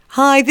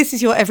Hi, this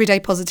is your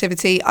Everyday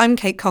Positivity. I'm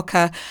Kate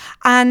Cocker,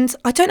 and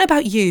I don't know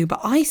about you, but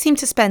I seem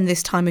to spend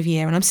this time of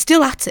year, and I'm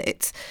still at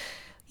it.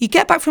 You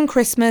get back from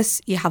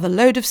Christmas, you have a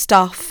load of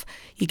stuff,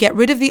 you get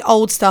rid of the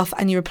old stuff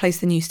and you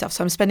replace the new stuff.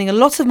 So I'm spending a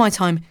lot of my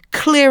time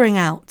clearing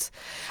out.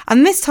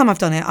 And this time I've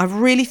done it, I've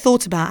really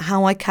thought about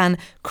how I can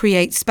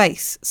create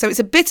space. So it's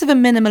a bit of a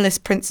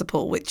minimalist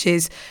principle, which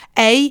is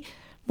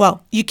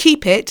you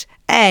keep it,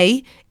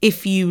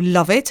 if you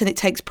love it and it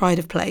takes pride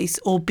of place,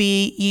 or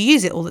B, you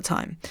use it all the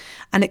time.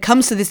 And it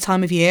comes to this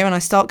time of year and I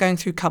start going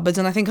through cupboards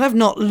and I think I've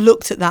not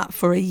looked at that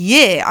for a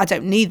year. I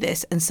don't need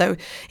this. And so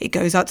it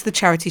goes out to the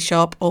charity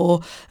shop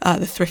or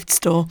the thrift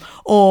store,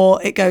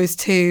 or it goes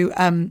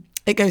on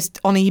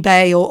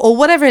eBay or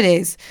whatever it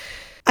is.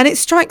 And it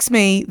strikes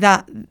me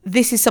that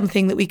this is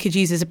something that we could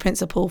use as a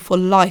principle for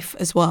life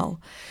as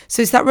well.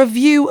 So it's that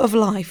review of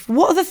life.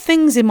 What are the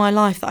things in my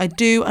life that I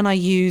do and I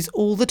use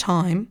all the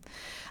time?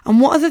 And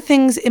what are the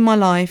things in my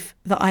life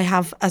that I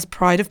have as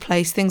pride of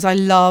place, things I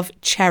love,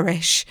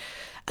 cherish,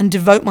 and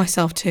devote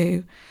myself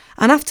to?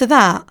 And after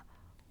that,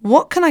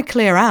 what can I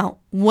clear out?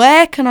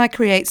 Where can I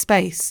create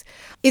space?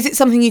 Is it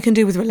something you can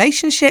do with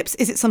relationships?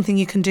 Is it something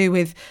you can do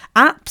with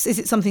apps? Is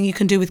it something you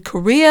can do with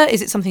career?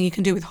 Is it something you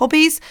can do with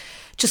hobbies?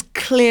 Just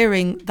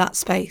clearing that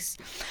space.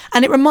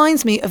 And it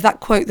reminds me of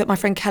that quote that my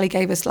friend Kelly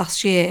gave us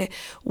last year,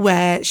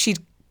 where she'd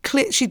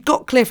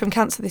got clear from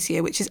cancer this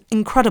year, which is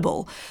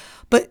incredible.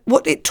 But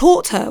what it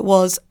taught her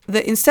was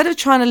that instead of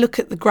trying to look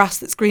at the grass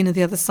that's green on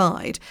the other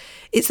side,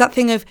 it's that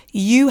thing of,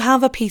 you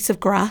have a piece of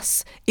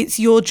grass, it's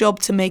your job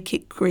to make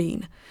it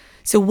green.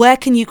 So where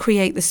can you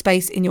create the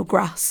space in your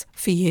grass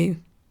for you?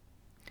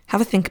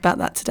 Have a think about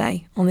that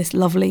today on this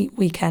lovely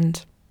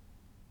weekend.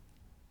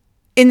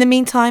 In the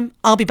meantime,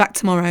 I'll be back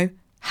tomorrow.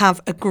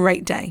 Have a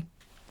great day.